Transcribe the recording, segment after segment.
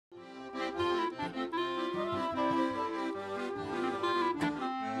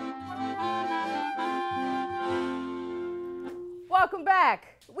Welcome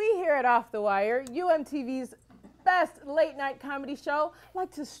back. We here at Off the Wire, UMTV's best late night comedy show,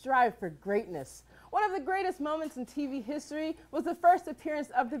 like to strive for greatness. One of the greatest moments in TV history was the first appearance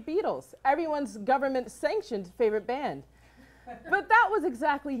of the Beatles, everyone's government-sanctioned favorite band. But that was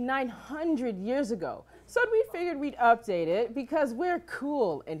exactly 900 years ago, so we figured we'd update it because we're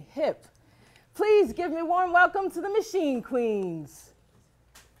cool and hip. Please give me a warm welcome to the Machine Queens.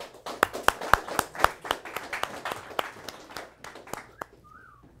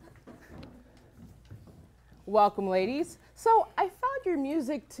 Welcome, ladies. So I found your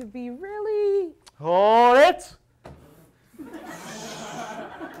music to be really... Hold it!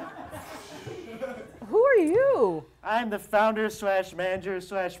 Who are you? I'm the founder slash manager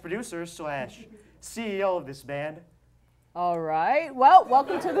slash producer slash CEO of this band. All right. Well,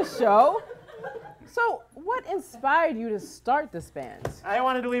 welcome to the show. So what inspired you to start this band? I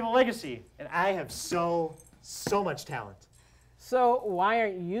wanted to leave a legacy, and I have so much talent. So why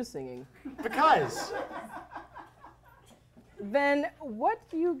aren't you singing? Because Then what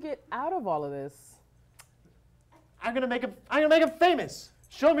do you get out of all of this? I'm gonna make him famous.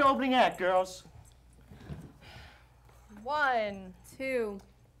 Show me your opening act, girls. 1, 2.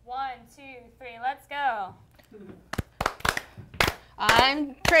 1, 2, 3, let's go.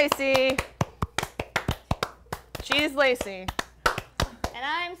 I'm Tracy. She's Lacey. And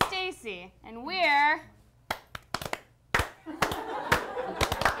I'm Stacy, and we're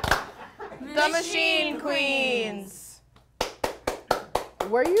The Machine Queens.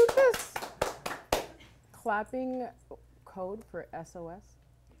 Were you just clapping code for SOS?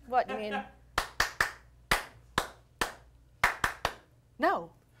 What, you mean? No.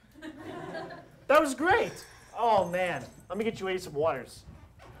 That was great. Oh man, let me get you some waters.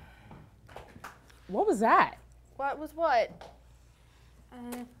 What was that? What was what?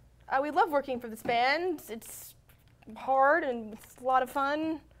 We love working for this band. It's hard and it's a lot of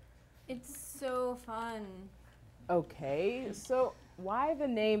fun. It's so fun. Okay, so why the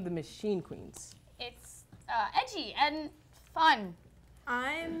name the Machine Queens? it's edgy and fun.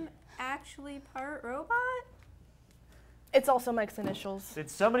 I'm actually part robot? It's also Mike's initials. Did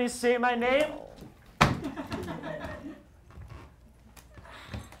somebody say my name?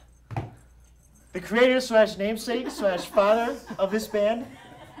 The creator slash namesake slash father of this band.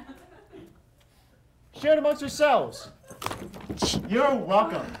 Share it amongst yourselves. You're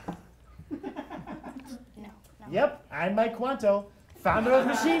welcome. Yep, I'm Mike Quanto, founder of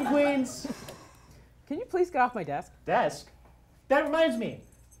Machine Queens. Can you please get off my desk? Desk? That reminds me.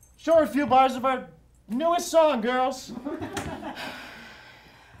 Show her a few bars of our newest song, girls.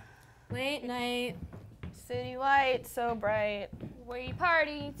 Late night. City light, so bright. We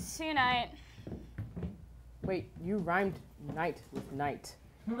party tonight. Wait, you rhymed night with night.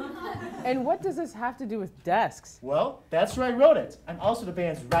 And what does this have to do with desks? Well, that's where I wrote it. I'm also the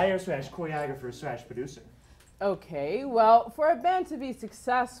band's writer slash choreographer slash producer. Okay, well, for a band to be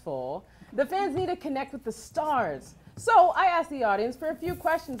successful, the fans need to connect with the stars. So I asked the audience for a few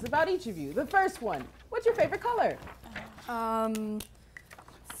questions about each of you. The first one, what's your favorite color?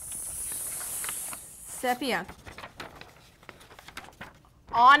 Sepia.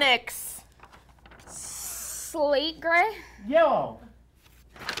 Onyx. Slate gray. Yellow.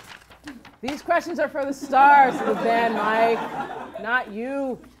 These questions are for the stars of the band, Mike, not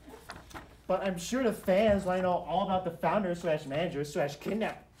you. But I'm sure the fans want to know all about the founder slash manager slash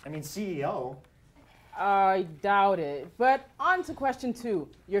CEO. I doubt it. But on to question 2.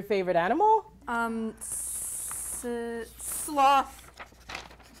 Your favorite animal? Sloth.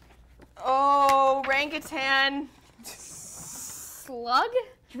 Oh, orangutan. Slug.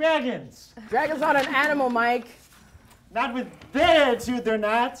 Dragons. Dragon's not an animal, Mike. Not with that attitude, they're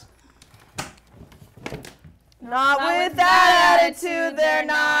not. Not with that attitude, they're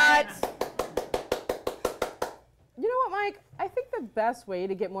not. You know what, Mike? I think the best way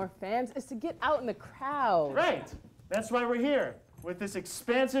to get more fans is to get out in the crowd. Right. That's why we're here, with this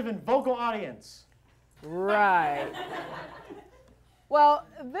expansive and vocal audience. Right. Well,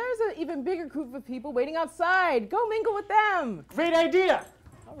 there's an even bigger group of people waiting outside. Go mingle with them. Great idea.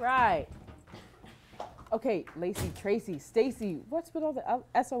 All right. Okay, Lacey, Tracy, Stacy, what's with all the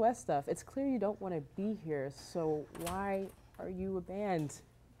SOS stuff? It's clear you don't want to be here, so why are you a band?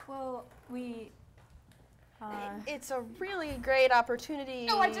 Well, we... It's a really great opportunity.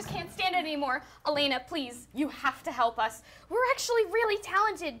 No, I just can't stand it anymore. Elena, please, you have to help us. We're actually really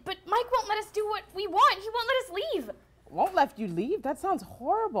talented, but Mike won't let us do what we want. He won't let us leave. Won't let you leave? That sounds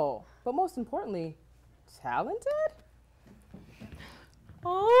horrible. But most importantly, talented?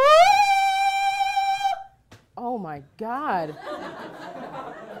 Oh my God.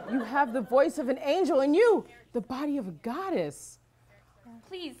 You have the voice of an angel and you, the body of a goddess.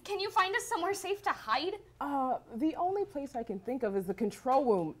 please, can you find us somewhere safe to hide? The only place I can think of is the control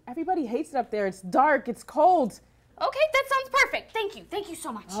room. Everybody hates it up there. It's dark, it's cold. Okay, that sounds perfect. Thank you. Thank you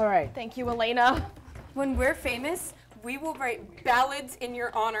so much. All right. Thank you, Elena. When we're famous, we will write ballads in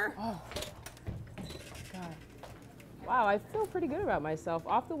your honor. Oh, God. Wow, I feel pretty good about myself.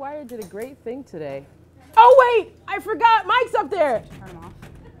 Off the Wire did a great thing today. Oh, wait, I forgot. Mike's up there. Turn him off.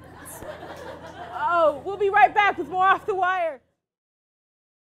 Oh, we'll be right back with more Off the Wire.